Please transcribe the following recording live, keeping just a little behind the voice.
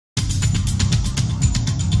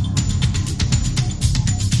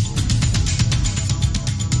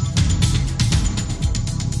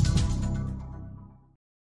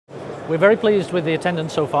We're very pleased with the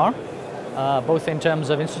attendance so far, both in terms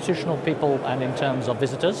of institutional people and in terms of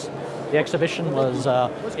visitors. The exhibition was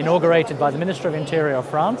inaugurated by the Minister of Interior of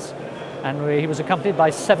France, and he was accompanied by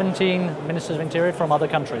 17 Ministers of Interior from other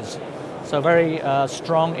countries. So very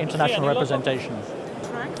strong international representation.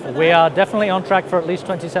 We are definitely on track for at least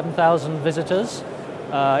 27,000 visitors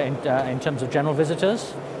in terms of general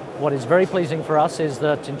visitors. What is very pleasing for us is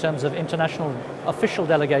that in terms of international official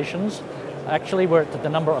delegations, actually we're at the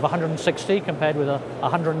number of 160 compared with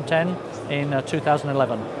 110 in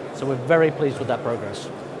 2011. So we're very pleased with that progress.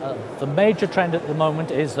 The major trend at the moment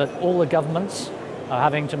is that all the governments are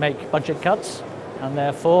having to make budget cuts, and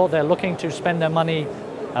therefore they're looking to spend their money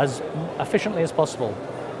as efficiently as possible.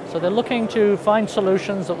 So they're looking to find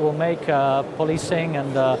solutions that will make policing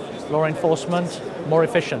and law enforcement more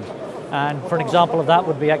efficient. And for an example of that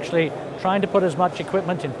would be actually trying to put as much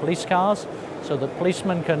equipment in police cars so that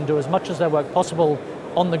policemen can do as much of their work possible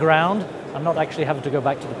on the ground and not actually having to go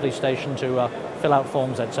back to the police station to fill out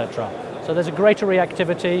forms, etc. So there's a greater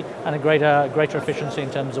reactivity and a greater efficiency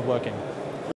in terms of working.